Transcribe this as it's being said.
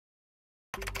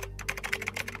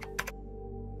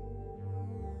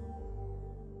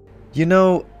You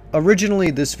know,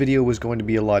 originally this video was going to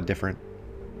be a lot different.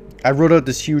 I wrote out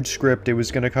this huge script. It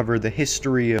was going to cover the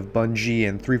history of Bungie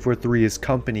and 343 as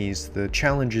companies, the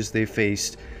challenges they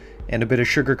faced, and a bit of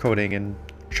sugarcoating and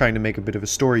trying to make a bit of a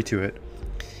story to it.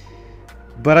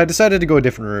 But I decided to go a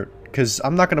different route, because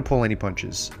I'm not going to pull any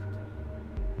punches.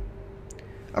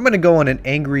 I'm going to go on an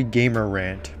angry gamer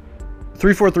rant.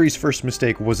 343's first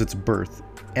mistake was its birth,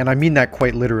 and I mean that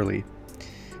quite literally.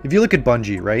 If you look at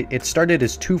Bungie, right, it started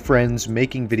as two friends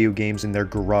making video games in their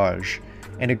garage,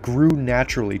 and it grew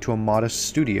naturally to a modest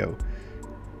studio.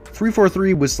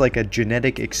 343 was like a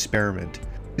genetic experiment.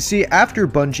 You see, after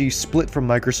Bungie split from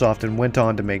Microsoft and went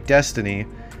on to make Destiny,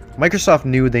 Microsoft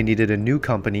knew they needed a new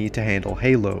company to handle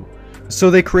Halo. So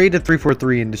they created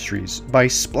 343 Industries by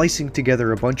splicing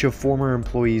together a bunch of former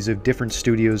employees of different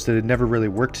studios that had never really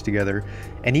worked together,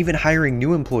 and even hiring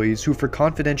new employees who for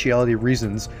confidentiality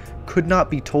reasons could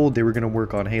not be told they were going to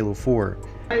work on Halo 4.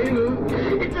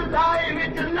 It's alive!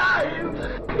 It's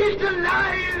alive! It's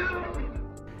alive!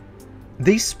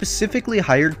 They specifically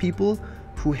hired people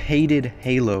who hated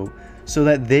Halo so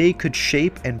that they could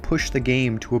shape and push the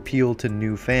game to appeal to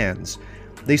new fans.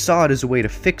 They saw it as a way to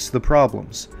fix the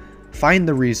problems. Find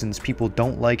the reasons people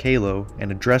don't like Halo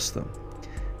and address them.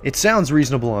 It sounds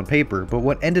reasonable on paper, but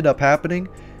what ended up happening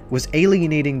was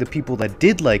alienating the people that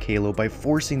did like Halo by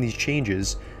forcing these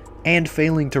changes and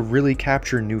failing to really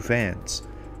capture new fans.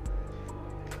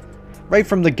 Right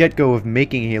from the get-go of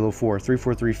making Halo 4,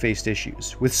 343 faced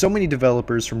issues. With so many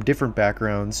developers from different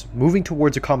backgrounds, moving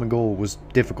towards a common goal was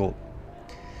difficult.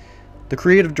 The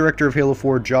creative director of Halo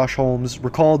 4, Josh Holmes,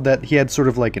 recalled that he had sort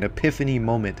of like an epiphany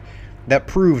moment that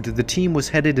proved the team was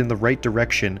headed in the right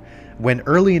direction when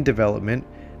early in development,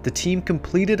 the team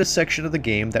completed a section of the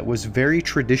game that was very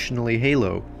traditionally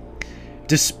Halo.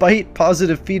 Despite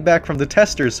positive feedback from the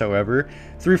testers, however,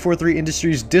 343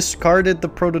 Industries discarded the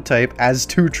prototype as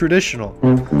too traditional.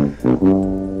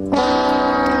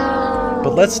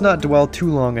 But let's not dwell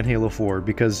too long on Halo 4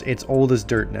 because it's old as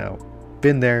dirt now.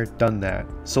 Been there, done that.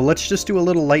 So let's just do a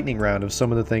little lightning round of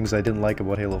some of the things I didn't like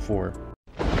about Halo 4.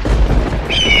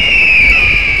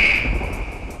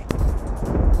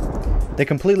 They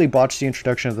completely botched the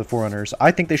introduction of the Forerunners. I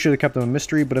think they should have kept them a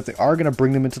mystery, but if they are going to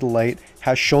bring them into the light,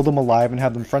 show them alive and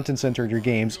have them front and center in your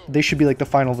games, they should be like the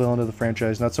final villain of the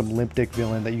franchise, not some limp dick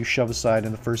villain that you shove aside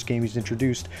in the first game he's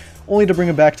introduced, only to bring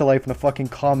him back to life in a fucking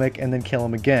comic and then kill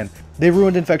him again. They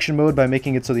ruined infection mode by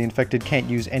making it so the infected can't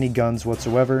use any guns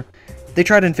whatsoever. They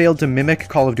tried and failed to mimic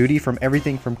Call of Duty from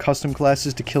everything from custom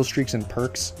classes to kill streaks and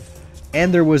perks.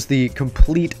 And there was the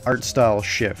complete art style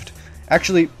shift.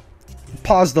 Actually,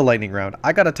 pause the lightning round.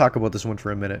 I gotta talk about this one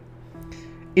for a minute.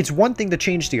 It's one thing to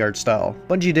change the art style.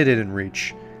 Bungie did it in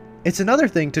Reach. It's another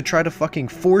thing to try to fucking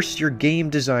force your game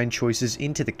design choices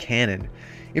into the canon.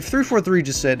 If 343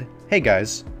 just said, hey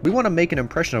guys, we want to make an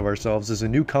impression of ourselves as a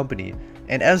new company,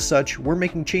 and as such, we're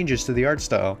making changes to the art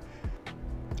style.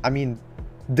 I mean,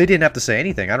 they didn't have to say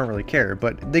anything, I don't really care,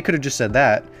 but they could have just said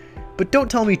that. But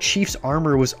don't tell me Chief's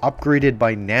armor was upgraded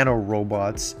by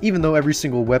nano-robots, even though every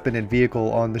single weapon and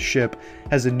vehicle on the ship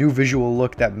has a new visual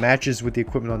look that matches with the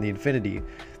equipment on the Infinity.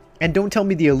 And don't tell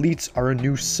me the elites are a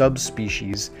new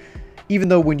subspecies, even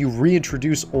though when you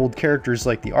reintroduce old characters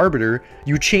like the Arbiter,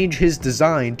 you change his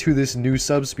design to this new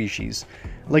subspecies.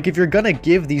 Like, if you're gonna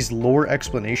give these lore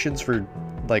explanations for,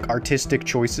 like, artistic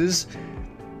choices,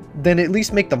 then at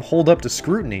least make them hold up to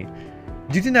scrutiny.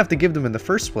 You didn't have to give them in the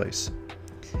first place.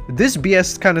 This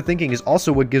BS kind of thinking is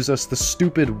also what gives us the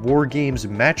stupid War Games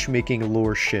matchmaking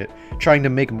lore shit, trying to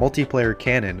make multiplayer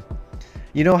canon.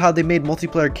 You know how they made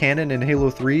multiplayer canon in Halo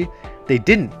 3? They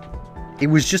didn't. It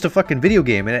was just a fucking video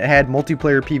game and it had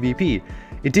multiplayer PvP.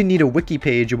 It didn't need a wiki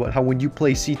page about how when you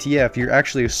play CTF, you're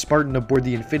actually a Spartan aboard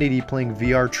the Infinity playing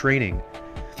VR training.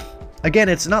 Again,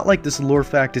 it's not like this lore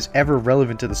fact is ever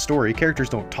relevant to the story, characters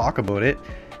don't talk about it.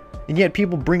 And yet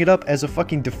people bring it up as a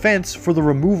fucking defense for the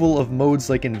removal of modes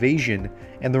like Invasion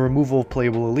and the removal of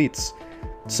playable elites.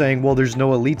 Saying, well, there's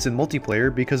no elites in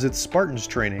multiplayer because it's Spartans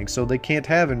training, so they can't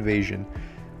have Invasion.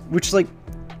 Which, like,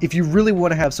 if you really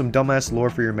want to have some dumbass lore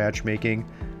for your matchmaking,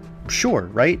 sure,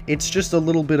 right? It's just a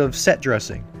little bit of set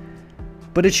dressing.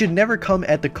 But it should never come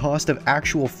at the cost of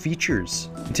actual features.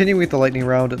 Continuing with the lightning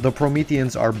round, the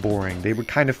Prometheans are boring. They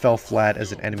kind of fell flat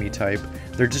as an enemy type.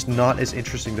 They're just not as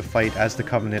interesting to fight as the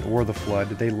Covenant or the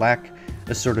Flood. They lack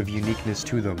a sort of uniqueness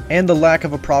to them. And the lack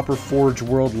of a proper Forge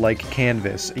world-like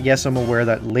canvas. Yes, I'm aware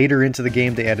that later into the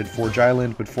game they added Forge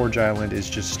Island, but Forge Island is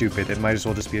just stupid. It might as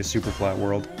well just be a super flat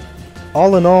world.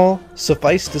 All in all,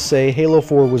 suffice to say, Halo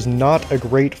 4 was not a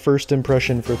great first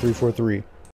impression for 343.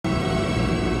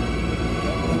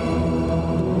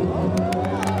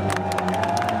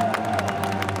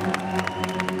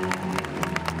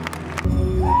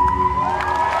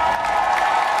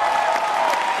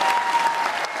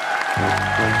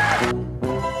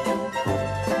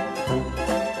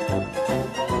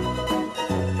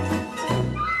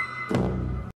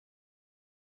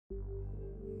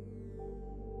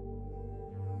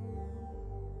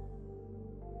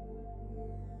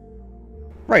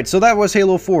 Right, so that was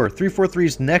Halo 4.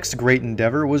 343's next great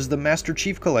endeavor was the Master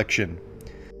Chief Collection.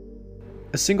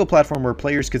 A single platform where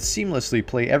players could seamlessly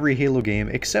play every Halo game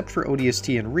except for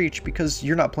ODST and Reach because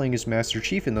you're not playing as Master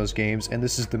Chief in those games, and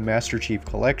this is the Master Chief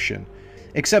Collection.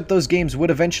 Except those games would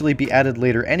eventually be added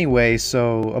later anyway,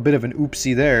 so a bit of an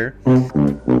oopsie there.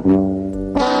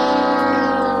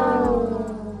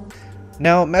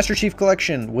 Now, Master Chief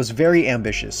Collection was very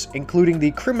ambitious, including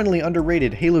the criminally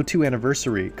underrated Halo 2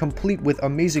 Anniversary, complete with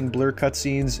amazing blur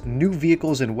cutscenes, new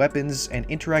vehicles and weapons, and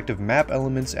interactive map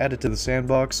elements added to the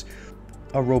sandbox,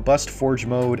 a robust Forge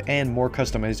mode, and more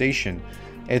customization.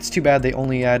 It's too bad they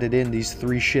only added in these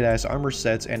 3 shit-ass armor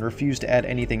sets and refused to add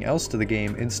anything else to the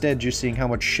game, instead just seeing how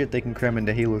much shit they can cram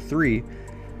into Halo 3.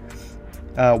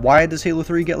 Why does Halo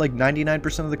 3 get like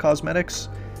 99% of the cosmetics?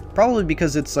 Probably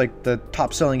because it's like the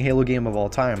top-selling Halo game of all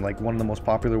time, like one of the most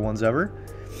popular ones ever.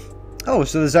 Oh,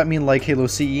 so does that mean like Halo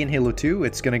CE and Halo 2,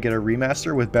 it's gonna get a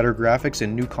remaster with better graphics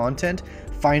and new content,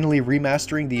 finally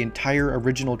remastering the entire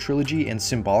original trilogy and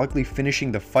symbolically finishing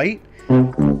the fight?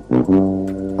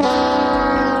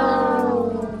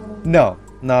 No,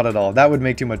 not at all. That would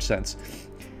make too much sense.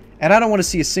 And I don't want to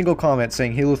see a single comment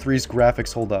saying Halo 3's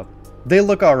graphics hold up. They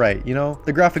look alright, you know?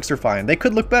 The graphics are fine. They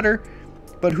could look better,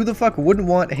 but who the fuck wouldn't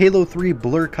want Halo 3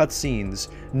 blur cutscenes,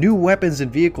 new weapons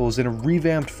and vehicles, in a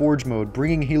revamped Forge mode,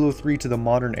 bringing Halo 3 to the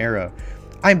modern era?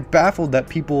 I'm baffled that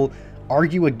people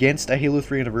argue against a Halo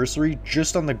 3 anniversary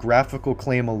just on the graphical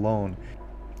claim alone.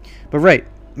 But right,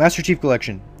 Master Chief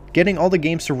Collection. Getting all the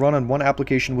games to run on one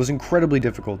application was incredibly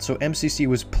difficult, so MCC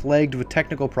was plagued with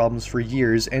technical problems for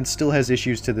years and still has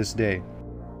issues to this day.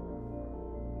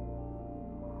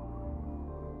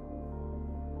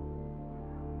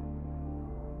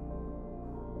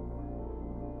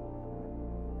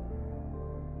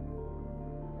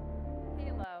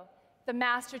 Halo, the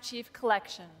Master Chief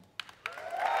Collection.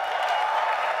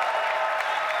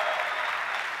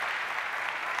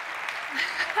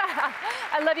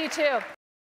 I love you too.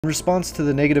 In response to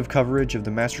the negative coverage of the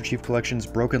Master Chief Collection's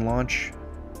broken launch,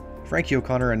 Frankie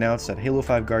O'Connor announced that Halo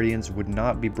 5 Guardians would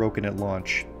not be broken at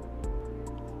launch.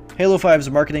 Halo 5's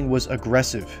marketing was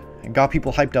aggressive and got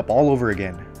people hyped up all over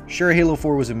again. Sure, Halo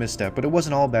 4 was a misstep, but it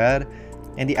wasn't all bad,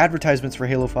 and the advertisements for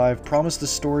Halo 5 promised the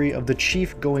story of the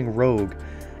Chief going rogue,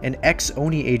 an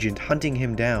ex-ONI agent hunting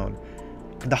him down.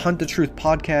 The Hunt the Truth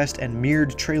podcast and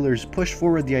mirrored trailers pushed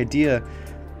forward the idea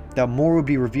that more would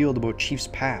be revealed about Chief's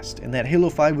past, and that Halo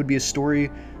 5 would be a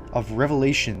story of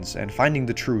revelations and finding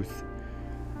the truth.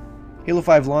 Halo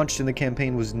 5 launched and the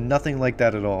campaign was nothing like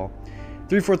that at all.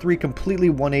 343 completely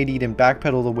 180'd and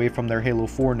backpedaled away from their Halo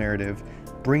 4 narrative,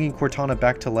 bringing Cortana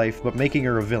back to life but making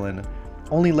her a villain,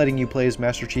 only letting you play as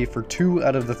Master Chief for 2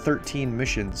 out of the 13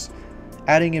 missions,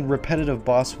 adding in repetitive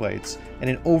boss fights and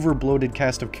an over-bloated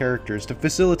cast of characters to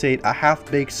facilitate a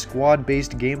half-baked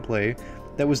squad-based gameplay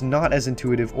that was not as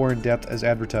intuitive or in-depth as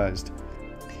advertised.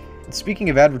 And speaking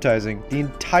of advertising, the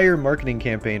entire marketing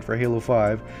campaign for Halo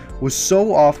 5 was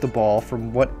so off the ball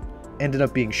from what ended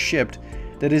up being shipped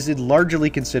that it is largely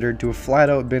considered to have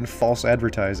flat-out been false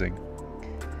advertising.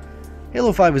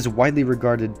 Halo 5 is widely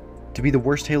regarded to be the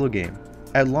worst Halo game.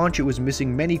 At launch, it was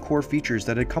missing many core features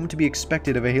that had come to be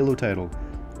expected of a Halo title.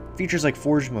 Features like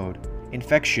Forge Mode,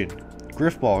 Infection,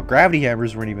 Griffball, Gravity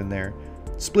Hammers weren't even there,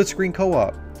 split-screen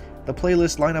co-op. The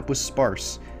playlist lineup was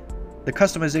sparse. The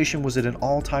customization was at an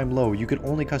all-time low. You could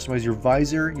only customize your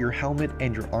visor, your helmet,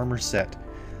 and your armor set.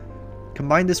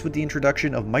 Combine this with the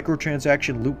introduction of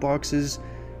microtransaction loot boxes,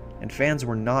 and fans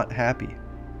were not happy.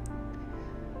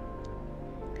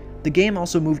 The game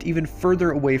also moved even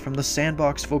further away from the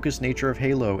sandbox-focused nature of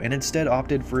Halo, and instead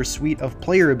opted for a suite of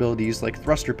player abilities like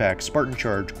Thruster Pack, Spartan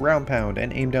Charge, Ground Pound,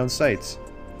 and Aim Down Sights.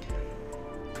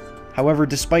 However,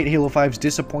 despite Halo 5's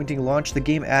disappointing launch, the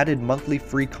game added monthly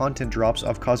free content drops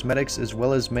of cosmetics as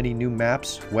well as many new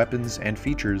maps, weapons, and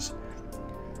features.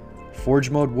 Forge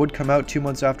Mode would come out 2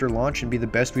 months after launch and be the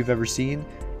best we've ever seen,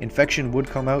 Infection would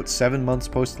come out 7 months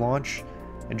post-launch,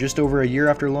 and just over a year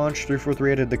after launch,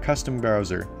 343 added the custom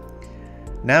browser.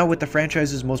 Now, with the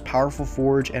franchise's most powerful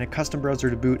Forge and a custom browser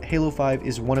to boot, Halo 5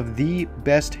 is one of the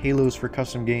best Halos for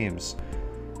custom games.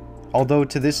 Although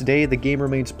to this day, the game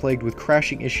remains plagued with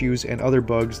crashing issues and other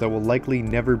bugs that will likely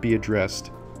never be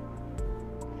addressed.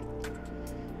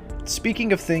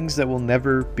 Speaking of things that will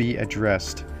never be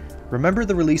addressed, remember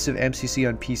the release of MCC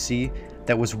on PC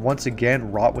that was once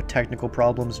again wrought with technical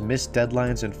problems, missed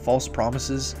deadlines, and false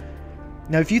promises?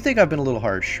 Now, if you think I've been a little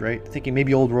harsh, right? Thinking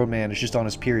maybe Old Roadman is just on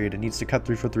his period and needs to cut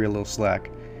 343 a little slack.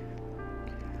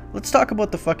 Let's talk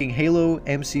about the fucking Halo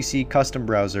MCC custom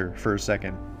browser for a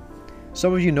second.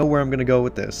 Some of you know where I'm going to go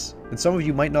with this, and some of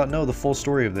you might not know the full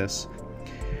story of this.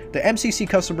 The MCC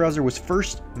custom browser was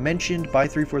first mentioned by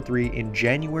 343 in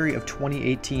January of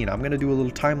 2018. I'm going to do a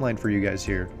little timeline for you guys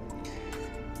here.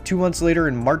 2 months later,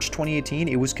 in March 2018,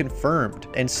 it was confirmed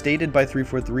and stated by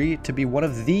 343 to be one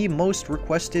of the most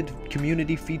requested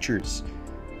community features.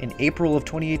 In April of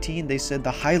 2018, they said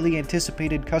the highly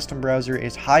anticipated custom browser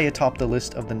is high atop the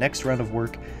list of the next round of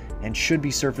work and should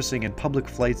be surfacing in public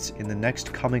flights in the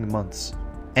next coming months.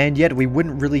 And yet we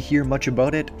wouldn't really hear much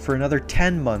about it for another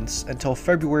 10 months until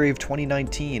February of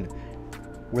 2019,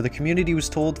 where the community was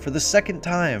told for the second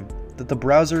time that the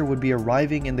browser would be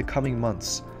arriving in the coming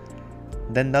months.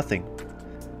 Then nothing.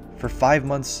 For 5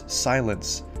 months,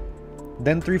 silence.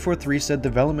 Then 343 said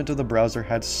development of the browser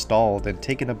had stalled and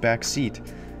taken a back seat.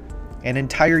 An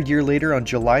entire year later, on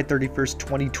July 31st,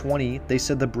 2020, they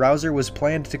said the browser was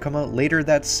planned to come out later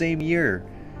that same year.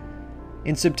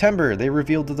 In September, they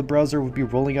revealed that the browser would be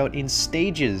rolling out in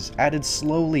stages, added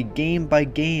slowly, game by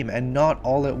game, and not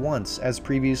all at once, as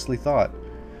previously thought.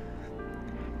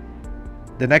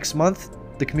 The next month,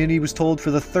 the community was told for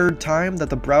the third time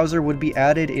that the browser would be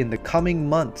added in the coming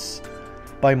months.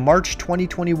 By March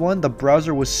 2021, the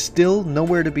browser was still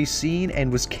nowhere to be seen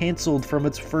and was cancelled from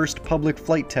its first public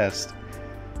flight test.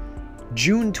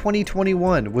 June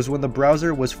 2021 was when the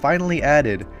browser was finally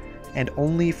added, and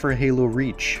only for Halo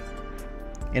Reach.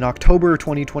 In October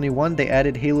 2021, they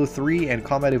added Halo 3 and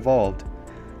Combat Evolved.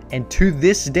 And to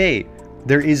this day,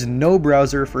 there is no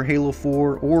browser for Halo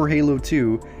 4 or Halo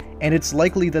 2, and it's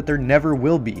likely that there never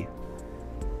will be.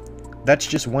 That's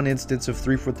just one instance of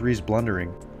 343's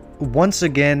blundering. Once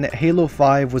again, Halo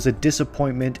 5 was a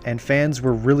disappointment, and fans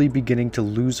were really beginning to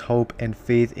lose hope and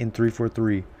faith in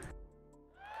 343.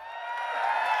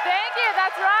 Thank you,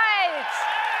 that's right.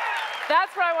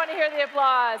 That's where I want to hear the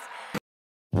applause.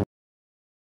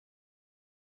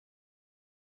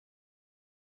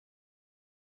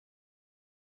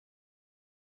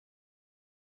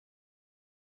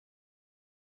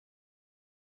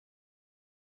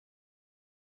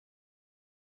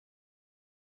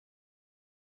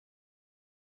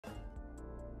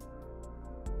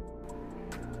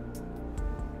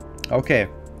 Okay,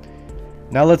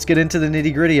 now let's get into the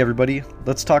nitty-gritty, everybody.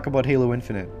 Let's talk about Halo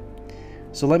Infinite.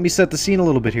 So let me set the scene a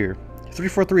little bit here.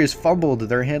 343 has fumbled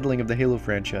their handling of the Halo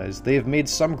franchise. They have made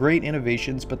some great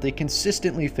innovations, but they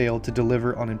consistently fail to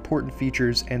deliver on important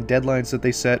features and deadlines that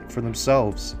they set for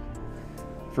themselves.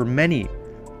 For many,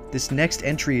 this next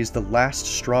entry is the last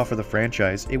straw for the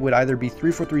franchise. It would either be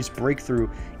 343's breakthrough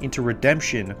into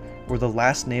redemption or the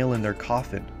last nail in their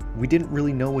coffin. We didn't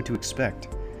really know what to expect.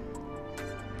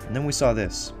 And then we saw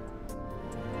this.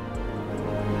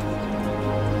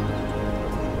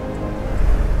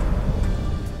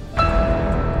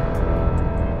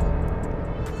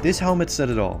 This helmet said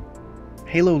it all.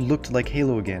 Halo looked like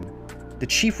Halo again. The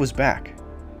Chief was back.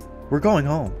 We're going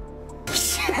home.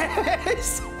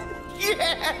 Yes!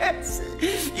 Yes!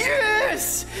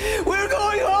 Yes! We're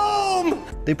going home!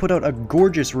 They put out a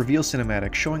gorgeous reveal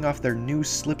cinematic showing off their new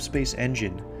slipspace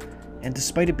engine. And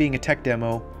despite it being a tech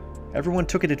demo, everyone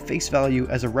took it at face value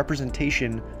as a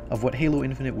representation of what Halo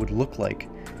Infinite would look like.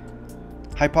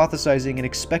 Hypothesizing and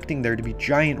expecting there to be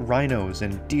giant rhinos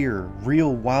and deer,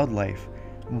 real wildlife,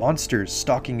 monsters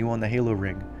stalking you on the Halo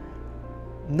ring.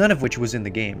 None of which was in the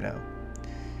game now.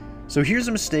 So here's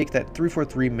a mistake that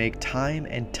 343 make time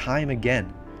and time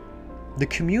again. The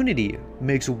community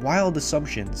makes wild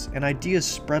assumptions and ideas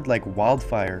spread like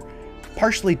wildfire,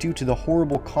 partially due to the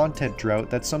horrible content drought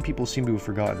that some people seem to have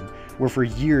forgotten, where for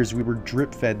years we were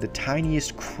drip-fed the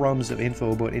tiniest crumbs of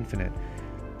info about Infinite,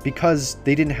 because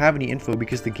they didn't have any info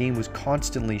because the game was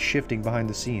constantly shifting behind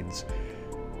the scenes.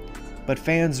 But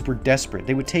fans were desperate.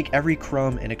 They would take every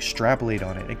crumb and extrapolate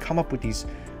on it and come up with these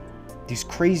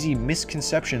crazy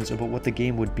misconceptions about what the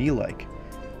game would be like.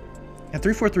 And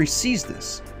 343 sees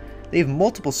this. They have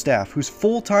multiple staff whose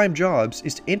full-time jobs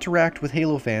is to interact with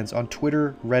Halo fans on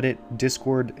Twitter, Reddit,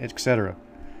 Discord, etc.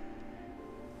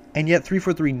 And yet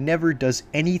 343 never does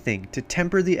anything to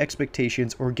temper the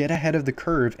expectations or get ahead of the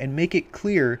curve and make it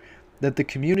clear that the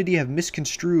community have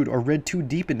misconstrued or read too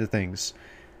deep into things.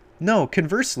 No,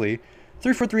 conversely,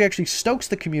 343 actually stokes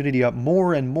the community up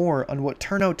more and more on what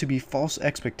turn out to be false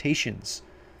expectations.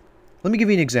 Let me give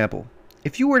you an example.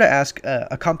 If you were to ask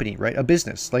a company, right, a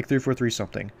business like 343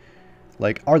 something,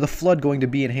 like, are the Flood going to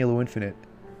be in Halo Infinite?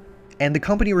 And the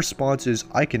company response is,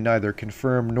 I can neither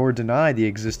confirm nor deny the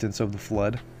existence of the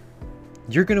Flood.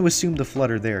 You're going to assume the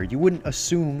Flood are there. You wouldn't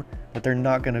assume that they're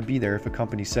not going to be there if a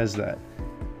company says that.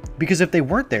 Because if they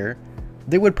weren't there,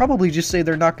 they would probably just say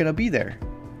they're not going to be there.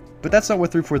 But that's not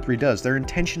what 343 does. They're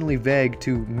intentionally vague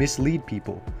to mislead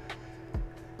people.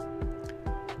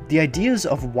 The ideas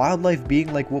of wildlife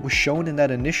being like what was shown in that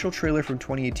initial trailer from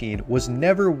 2018 was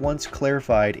never once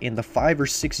clarified in the 5 or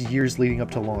 6 years leading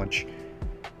up to launch.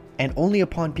 And only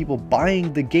upon people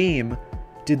buying the game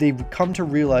did they come to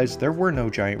realize there were no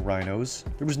giant rhinos,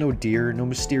 there was no deer, no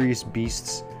mysterious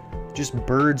beasts, just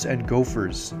birds and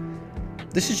gophers.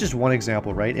 This is just one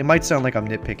example, right? It might sound like I'm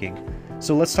nitpicking.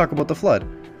 So let's talk about the Flood.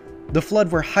 The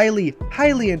Flood were highly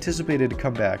anticipated to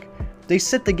come back. They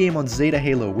set the game on Zeta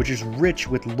Halo, which is rich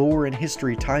with lore and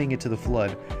history tying it to the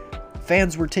Flood.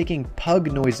 Fans were taking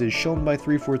pug noises shown by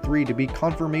 343 to be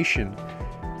confirmation.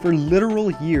 For literal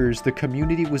years, the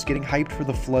community was getting hyped for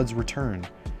the Flood's return,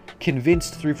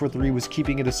 convinced 343 was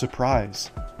keeping it a surprise.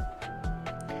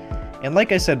 And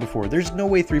like I said before, there's no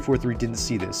way 343 didn't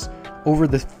see this. Over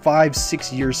the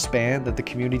 5-6 year span that the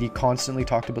community constantly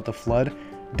talked about the Flood,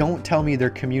 don't tell me their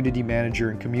community manager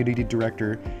and community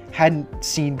director hadn't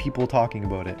seen people talking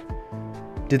about it.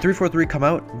 Did 343 come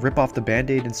out, rip off the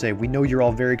band-aid and say, we know you're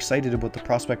all very excited about the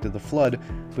prospect of the Flood,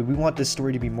 but we want this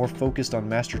story to be more focused on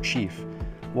Master Chief.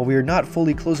 While we are not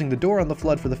fully closing the door on the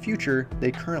Flood for the future,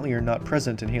 they currently are not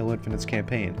present in Halo Infinite's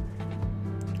campaign.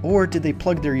 Or did they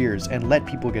plug their ears and let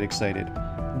people get excited?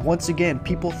 Once again,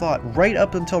 people thought right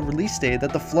up until release day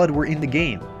that the Flood were in the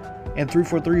game, and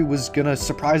 343 was gonna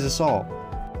surprise us all.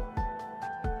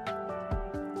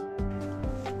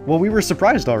 Well, we were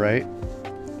surprised, alright,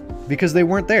 because they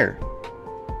weren't there.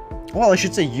 Well, I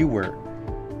should say you were.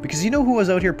 Because you know who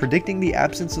was out here predicting the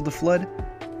absence of the Flood?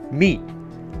 Me.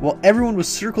 While everyone was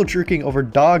circle jerking over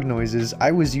dog noises,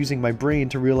 I was using my brain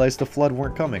to realize the Flood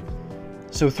weren't coming.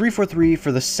 So 343,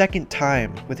 for the second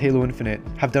time with Halo Infinite,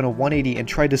 have done a 180 and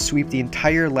tried to sweep the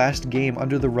entire last game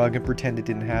under the rug and pretend it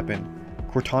didn't happen.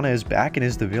 Cortana is back and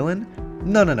is the villain?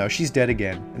 No, she's dead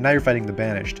again, and now you're fighting the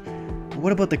Banished. But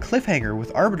what about the cliffhanger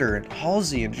with Arbiter and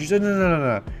Halsey and...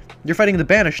 No. You're fighting the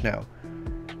Banished now.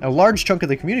 A large chunk of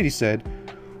the community said,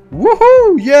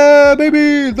 woohoo! Yeah,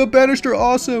 baby! The Banished are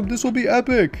awesome! This will be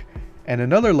epic! And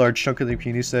another large chunk of the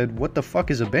community said, what the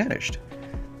fuck is a Banished?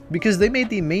 Because they made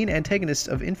the main antagonists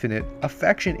of Infinite a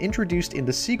faction introduced in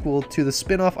the sequel to the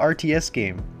spin-off RTS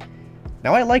game.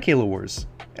 Now I like Halo Wars,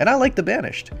 and I like the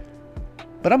Banished,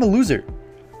 but I'm a loser.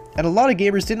 And a lot of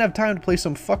gamers didn't have time to play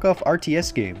some fuck-off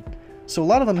RTS game, so a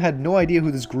lot of them had no idea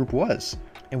who this group was,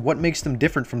 and what makes them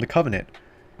different from the Covenant.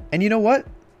 And you know what?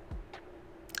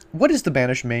 What is the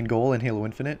Banished main goal in Halo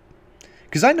Infinite?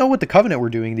 Because I know what the Covenant were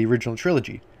doing in the original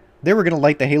trilogy. They were going to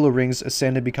light the Halo rings,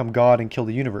 ascend and become God and kill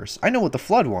the universe. I know what the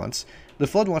Flood wants. The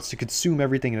Flood wants to consume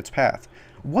everything in its path.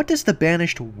 What does the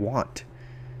Banished want?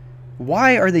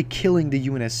 Why are they killing the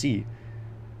UNSC?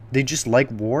 They just like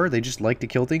war? They just like to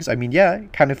kill things? I mean, yeah,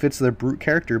 it kind of fits their brute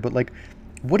character, but like,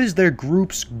 what is their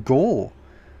group's goal?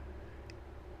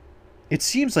 It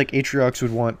seems like Atriox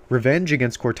would want revenge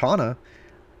against Cortana,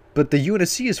 but the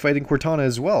UNSC is fighting Cortana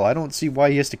as well. I don't see why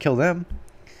he has to kill them.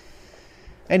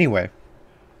 Anyway.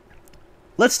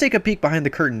 Let's take a peek behind the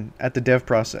curtain at the dev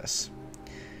process.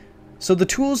 So the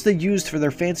tools they used for their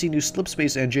fancy new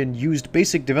Slipspace engine used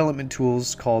basic development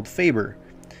tools called Faber.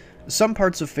 Some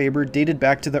parts of Faber dated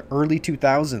back to the early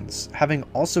 2000s, having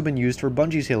also been used for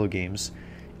Bungie's Halo games.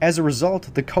 As a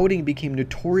result, the coding became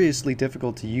notoriously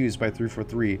difficult to use by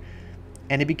 343,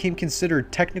 and it became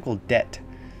considered technical debt.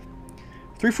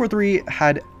 343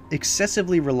 had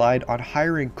excessively relied on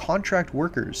hiring contract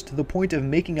workers to the point of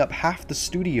making up half the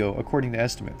studio according to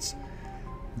estimates.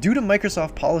 Due to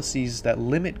Microsoft policies that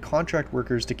limit contract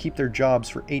workers to keep their jobs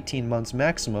for 18 months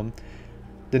maximum,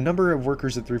 the number of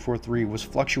workers at 343 was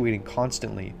fluctuating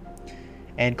constantly.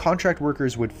 And contract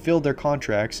workers would fill their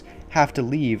contracts, have to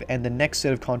leave, and the next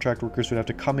set of contract workers would have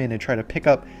to come in and try to pick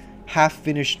up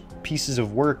half-finished pieces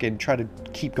of work and try to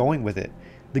keep going with it.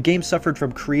 The game suffered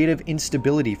from creative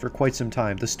instability for quite some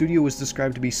time. The studio was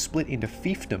described to be split into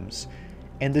fiefdoms,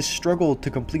 and this struggle to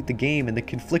complete the game and the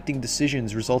conflicting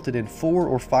decisions resulted in 4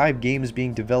 or 5 games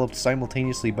being developed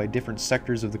simultaneously by different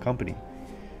sectors of the company.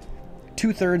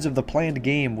 2/3 of the planned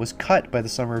game was cut by the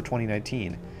summer of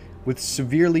 2019, which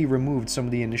severely removed some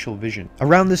of the initial vision.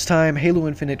 Around this time, Halo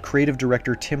Infinite creative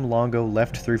director Tim Longo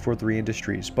left 343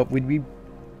 Industries, but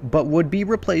would be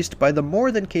replaced by the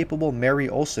more than capable Mary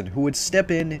Olsen, who would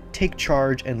step in, take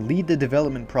charge, and lead the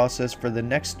development process for the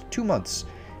next 2 months,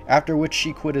 after which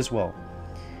she quit as well.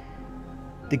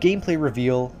 The gameplay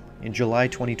reveal in July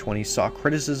 2020 saw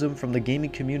criticism from the gaming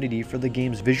community for the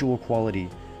game's visual quality.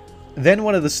 Then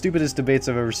one of the stupidest debates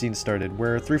I've ever seen started,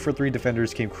 where 343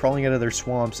 defenders came crawling out of their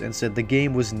swamps and said the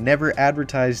game was never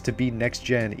advertised to be next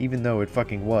gen, even though it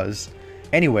fucking was.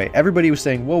 Anyway, everybody was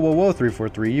saying, whoa,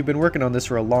 343, you've been working on this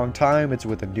for a long time, it's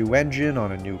with a new engine,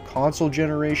 on a new console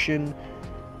generation.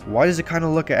 Why does it kind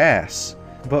of look ass?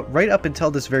 But right up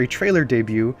until this very trailer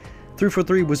debut,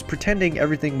 343 was pretending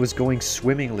everything was going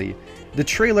swimmingly. The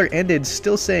trailer ended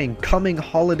still saying coming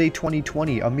holiday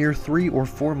 2020, a mere 3 or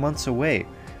 4 months away.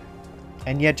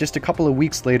 And yet just a couple of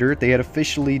weeks later, they had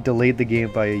officially delayed the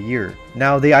game by a year.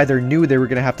 Now they either knew they were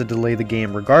going to have to delay the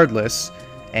game regardless,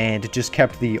 and just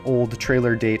kept the old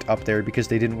trailer date up there because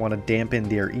they didn't want to dampen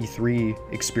their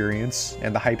E3 experience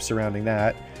and the hype surrounding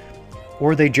that,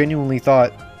 or they genuinely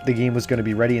thought the game was going to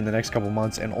be ready in the next couple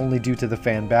months, and only due to the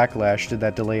fan backlash did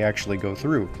that delay actually go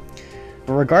through.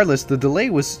 But regardless, the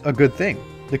delay was a good thing.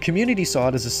 The community saw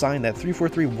it as a sign that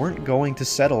 343 weren't going to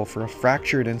settle for a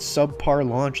fractured and subpar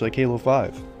launch like Halo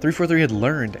 5. 343 had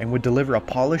learned and would deliver a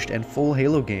polished and full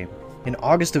Halo game. In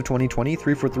August of 2020,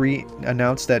 343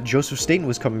 announced that Joseph Staten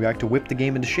was coming back to whip the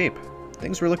game into shape.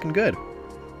 Things were looking good.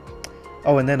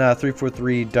 Oh, and then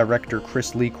 343 director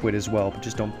Chris Lee quit as well, but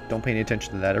just don't pay any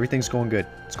attention to that. Everything's going good.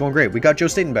 It's going great. We got Joe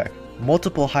Staten back.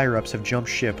 Multiple higher-ups have jumped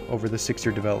ship over the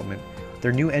 6-year development.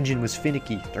 Their new engine was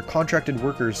finicky. Their contracted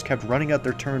workers kept running out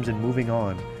their terms and moving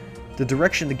on. The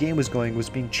direction the game was going was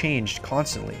being changed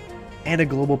constantly. And a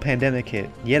global pandemic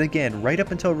hit, yet again, right up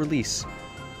until release.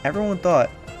 Everyone thought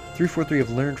 343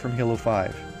 have learned from Halo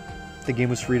 5. The game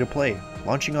was free to play,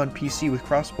 launching on PC with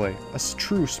crossplay, a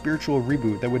true spiritual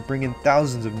reboot that would bring in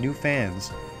thousands of new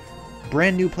fans.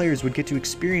 Brand new players would get to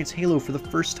experience Halo for the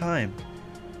first time,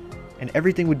 and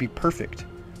everything would be perfect.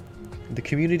 The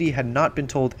community had not been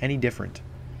told any different.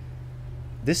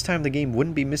 This time the game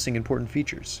wouldn't be missing important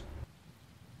features.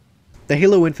 The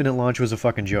Halo Infinite launch was a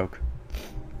fucking joke.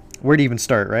 Where to even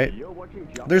start, right?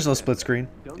 There's no split screen.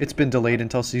 It's been delayed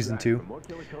until Season 2.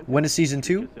 When is Season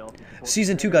 2?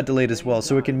 Season 2 got delayed as well,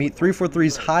 so it can meet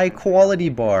 343's high quality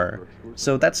bar.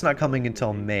 So that's not coming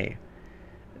until May.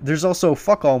 There's also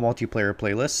fuck all multiplayer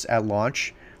playlists at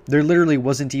launch. There literally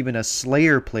wasn't even a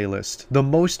Slayer playlist. The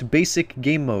most basic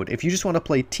game mode. If you just want to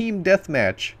play Team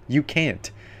Deathmatch, you can't.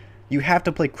 You have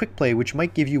to play Quick Play, which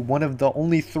might give you one of the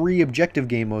only 3 objective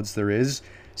game modes there is: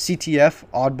 CTF,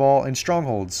 Oddball, and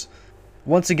Strongholds.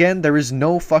 Once again, there is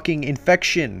no fucking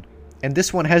Infection. And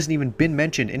this one hasn't even been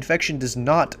mentioned. Infection does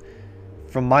not,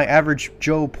 from my average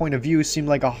Joe point of view, seem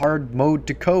like a hard mode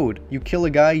to code. You kill a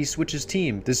guy, he switches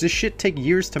team. Does this shit take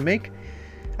years to make?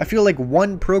 I feel like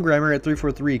one programmer at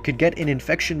 343 could get an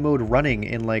Infection mode running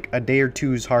in like a day or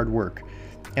two's hard work.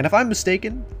 And if I'm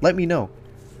mistaken, let me know.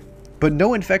 But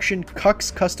no Infection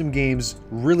cucks custom games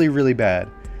really, really bad.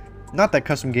 Not that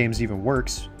custom games even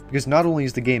works, because not only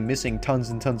is the game missing tons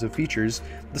and tons of features,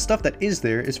 the stuff that is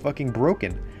there is fucking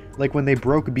broken. Like when they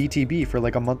broke BTB for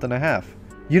like a month and a half.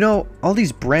 You know, all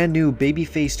these brand new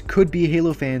baby-faced could-be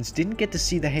Halo fans didn't get to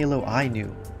see the Halo I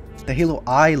knew. The Halo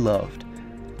I loved.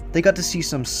 They got to see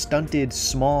some stunted,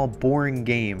 small, boring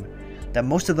game that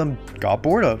most of them got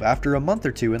bored of after a month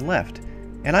or two and left.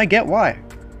 And I get why.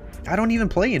 I don't even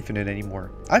play Infinite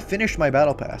anymore. I finished my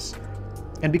Battle Pass.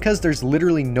 And because there's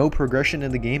literally no progression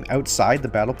in the game outside the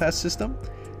Battle Pass system,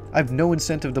 I have no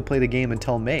incentive to play the game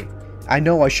until May. I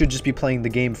know I should just be playing the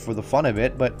game for the fun of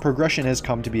it, but progression has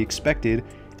come to be expected,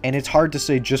 and it's hard to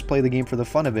say just play the game for the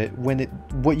fun of it when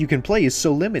what you can play is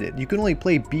so limited. You can only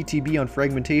play BTB on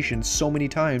fragmentation so many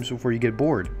times before you get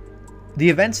bored. The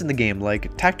events in the game,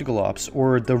 like Tactical Ops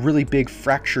or the really big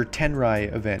Fracture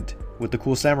Tenrai event with the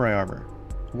cool samurai armor,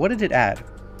 what did it add?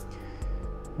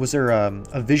 Was there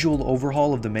a visual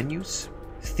overhaul of the menus?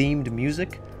 Themed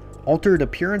music? Altered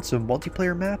appearance of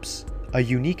multiplayer maps? A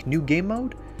unique new game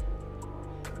mode?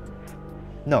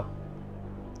 No.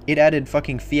 It added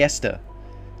fucking Fiesta.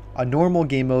 A normal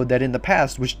game mode that in the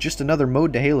past was just another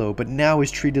mode to Halo, but now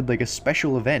is treated like a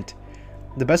special event.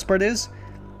 The best part is,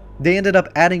 they ended up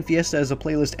adding Fiesta as a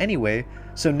playlist anyway,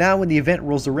 so now when the event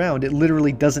rolls around, it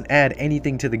literally doesn't add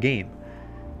anything to the game.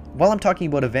 While I'm talking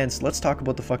about events, let's talk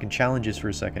about the fucking challenges for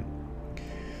a second.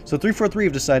 So 343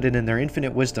 have decided in their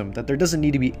infinite wisdom that there doesn't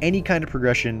need to be any kind of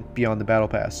progression beyond the Battle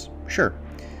Pass. Sure.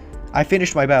 I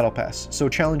finished my Battle Pass, so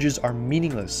challenges are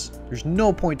meaningless. There's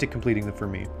no point to completing them for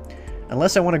me.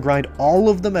 Unless I want to grind all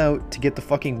of them out to get the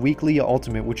fucking weekly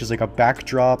ultimate, which is like a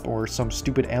backdrop or some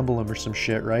stupid emblem or some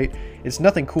shit, right? It's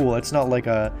nothing cool. It's not like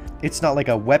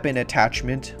a weapon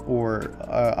attachment or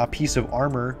a piece of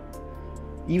armor.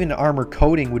 Even armor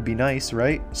coating would be nice,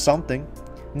 right? Something.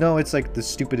 No, it's like the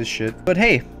stupidest shit. But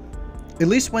hey, at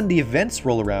least when the events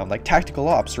roll around, like Tactical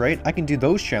Ops, right? I can do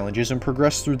those challenges and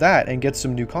progress through that and get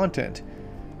some new content.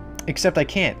 Except I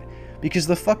can't, because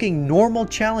the fucking normal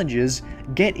challenges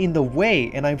get in the way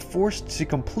and I'm forced to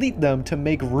complete them to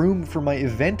make room for my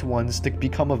event ones to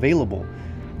become available.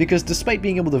 Because despite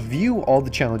being able to view all the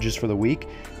challenges for the week,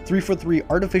 343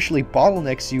 artificially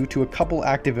bottlenecks you to a couple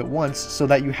active at once so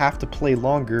that you have to play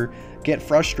longer, get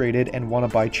frustrated, and want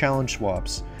to buy challenge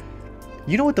swaps.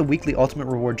 You know what the weekly ultimate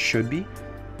reward should be?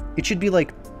 It should be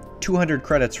like 200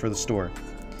 credits for the store.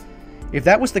 If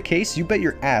that was the case, you bet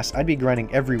your ass I'd be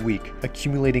grinding every week,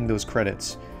 accumulating those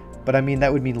credits. But I mean,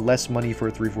 that would mean less money for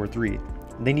 343.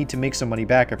 They need to make some money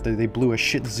back after they blew a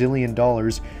shit zillion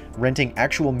dollars renting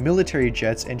actual military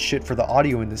jets and shit for the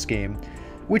audio in this game,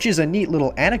 which is a neat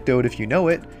little anecdote if you know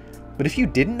it, but if you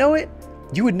didn't know it,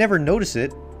 you would never notice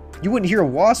it. You wouldn't hear a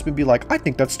wasp and be like, I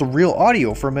think that's the real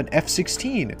audio from an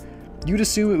F-16. You'd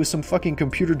assume it was some fucking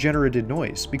computer-generated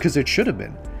noise, because it should have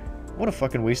been. What a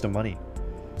fucking waste of money.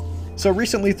 So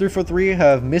recently 343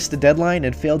 have missed the deadline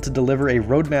and failed to deliver a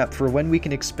roadmap for when we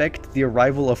can expect the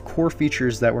arrival of core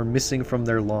features that were missing from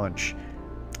their launch.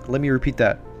 Let me repeat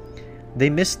that. They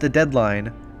missed the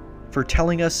deadline for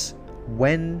telling us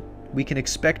when we can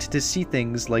expect to see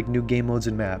things like new game modes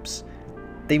and maps.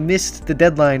 They missed the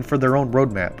deadline for their own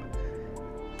roadmap.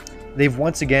 They've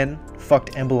once again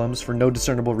fucked emblems for no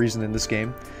discernible reason in this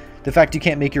game. The fact you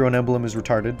can't make your own emblem is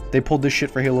retarded. They pulled this shit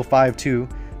for Halo 5 too.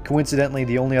 Coincidentally,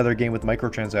 the only other game with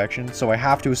microtransactions, so I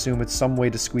have to assume it's some way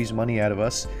to squeeze money out of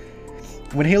us.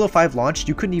 When Halo 5 launched,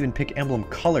 you couldn't even pick emblem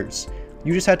colors.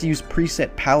 You just had to use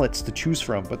preset palettes to choose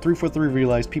from, but 343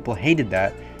 realized people hated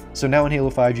that, so now in Halo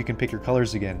 5 you can pick your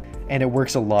colors again, and it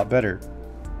works a lot better.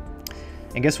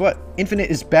 And guess what?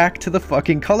 Infinite is back to the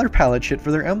fucking color palette shit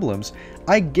for their emblems.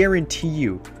 I guarantee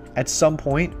you, at some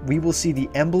point, we will see the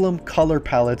emblem color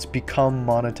palettes become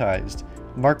monetized.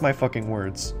 Mark my fucking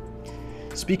words.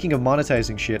 Speaking of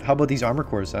monetizing shit, how about these armor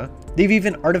cores, huh? They've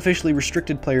even artificially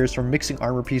restricted players from mixing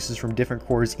armor pieces from different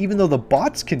cores, even though the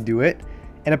bots can do it.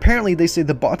 And apparently they say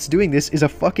the bots doing this is a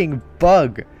fucking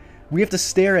bug. We have to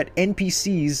stare at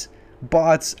NPCs,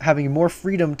 bots, having more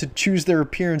freedom to choose their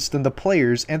appearance than the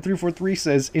players, and 343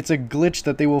 says it's a glitch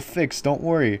that they will fix, don't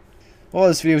worry. Well,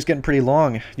 this video is getting pretty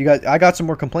long. I got some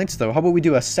more complaints though. How about we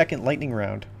do a second lightning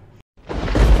round?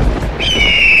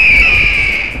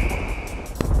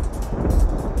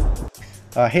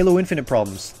 Halo Infinite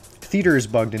problems. Theater is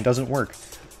bugged and doesn't work.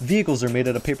 Vehicles are made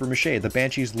out of paper mache. The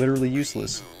Banshee is literally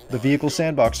useless. The vehicle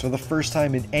sandbox, for the first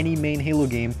time in any main Halo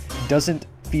game, doesn't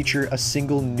feature a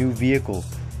single new vehicle.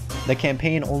 The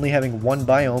campaign only having one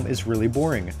biome is really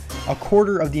boring. A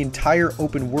quarter of the entire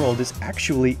open world is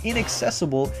actually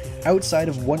inaccessible outside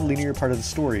of one linear part of the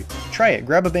story. Try it.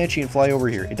 Grab a Banshee and fly over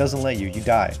here. It doesn't let you. You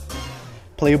die.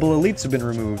 Playable elites have been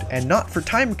removed, and not for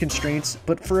time constraints,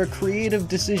 but for a creative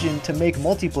decision to make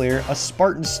multiplayer a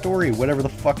Spartan story, whatever the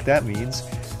fuck that means.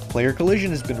 Player collision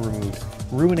has been removed,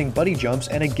 ruining buddy jumps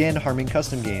and again harming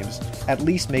custom games. At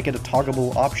least make it a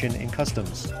toggleable option in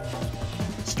customs.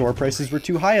 Store prices were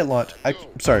too high at launch.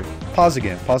 Sorry, pause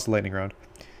again. Pause the lightning round.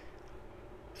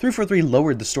 343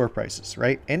 lowered the store prices,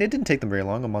 right? And it didn't take them very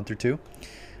long, a month or two.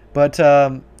 But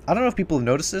I don't know if people have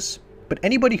noticed this, but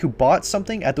anybody who bought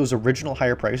something at those original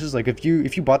higher prices, like if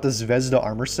you bought the Zvezda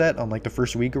armor set on like the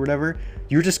first week or whatever,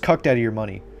 you're just cucked out of your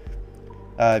money.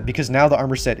 Because now the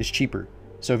armor set is cheaper.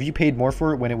 So if you paid more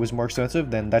for it when it was more expensive,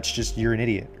 then that's just, you're an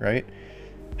idiot, right?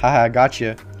 Haha,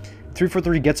 gotcha.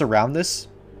 343 gets around this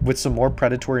with some more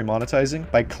predatory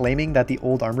monetizing by claiming that the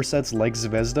old armor sets like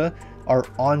Zvezda are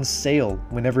on sale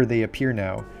whenever they appear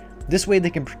now. This way they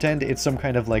can pretend it's some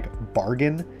kind of like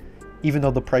bargain, even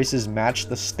though the prices match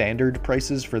the standard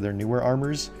prices for their newer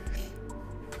armors.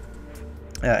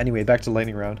 Anyway, back to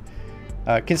lightning round.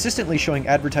 Consistently showing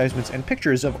advertisements and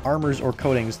pictures of armors or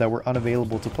coatings that were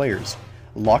unavailable to players.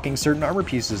 Locking certain armor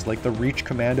pieces like the Reach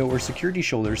Commando or Security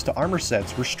Shoulders to armor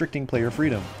sets, restricting player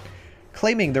freedom.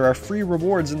 Claiming there are free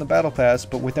rewards in the Battle Pass,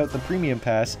 but without the Premium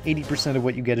Pass, 80% of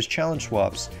what you get is challenge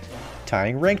swaps.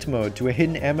 Tying ranked mode to a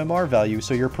hidden MMR value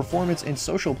so your performance in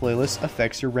social playlists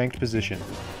affects your ranked position.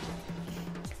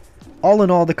 All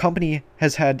in all, the company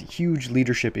has had huge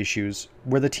leadership issues,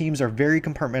 where the teams are very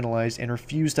compartmentalized and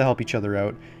refuse to help each other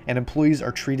out, and employees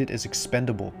are treated as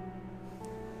expendable.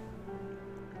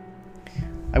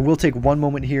 I will take one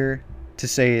moment here to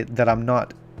say that I'm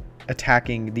not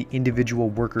attacking the individual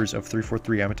workers of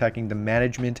 343. I'm attacking the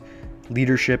management,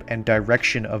 leadership, and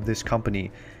direction of this company.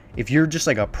 If you're just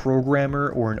like a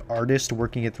programmer or an artist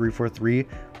working at 343,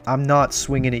 I'm not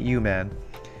swinging at you, man.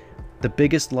 The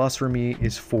biggest loss for me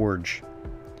is Forge.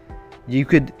 You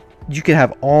could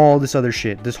have all this other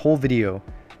shit, this whole video.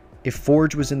 If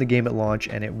Forge was in the game at launch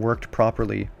and it worked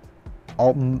properly,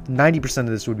 90% of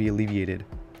this would be alleviated.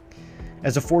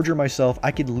 As a forger myself,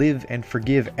 I could live and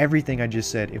forgive everything I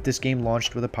just said if this game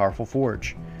launched with a powerful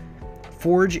Forge.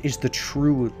 Forge is the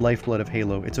true lifeblood of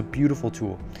Halo. It's a beautiful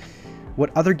tool.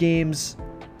 What other games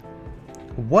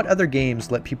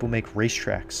let people make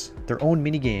racetracks, their own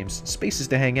minigames, spaces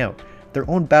to hang out, their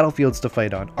own battlefields to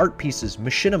fight on, art pieces,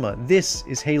 machinima? This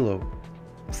is Halo.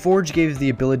 Forge gave the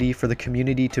ability for the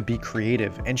community to be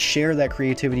creative and share that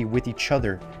creativity with each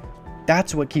other.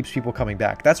 That's what keeps people coming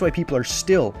back. That's why people are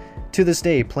still, to this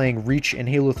day, playing Reach and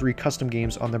Halo 3 custom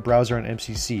games on the browser on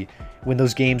MCC, when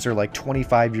those games are like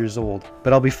 25 years old.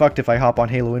 But I'll be fucked if I hop on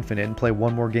Halo Infinite and play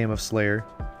one more game of Slayer.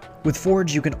 With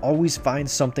Forge, you can always find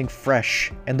something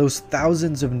fresh, and those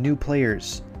thousands of new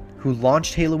players who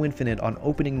launched Halo Infinite on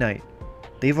opening night,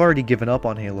 they've already given up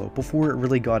on Halo before it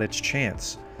really got its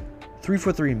chance.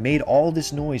 343 made all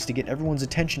this noise to get everyone's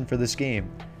attention for this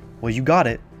game. Well, you got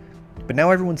it, but now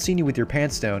everyone's seen you with your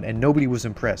pants down and nobody was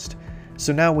impressed.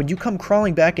 So now when you come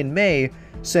crawling back in May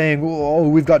saying, oh,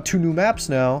 we've got 2 new maps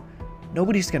now,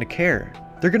 nobody's gonna care.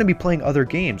 They're gonna be playing other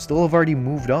games. They'll have already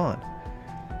moved on.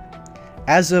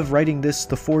 As of writing this,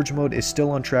 the Forge mode is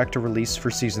still on track to release for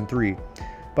Season 3.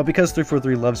 But because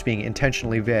 343 loves being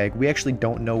intentionally vague, we actually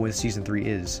don't know when Season 3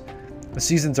 is. The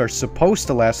seasons are supposed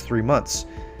to last 3 months,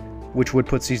 which would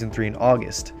put Season 3 in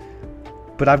August.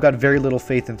 But I've got very little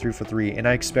faith in 343, and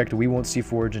I expect we won't see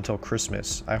Forge until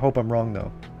Christmas. I hope I'm wrong,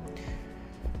 though.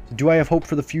 Do I have hope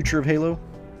for the future of Halo?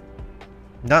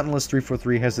 Not unless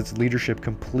 343 has its leadership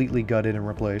completely gutted and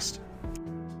replaced.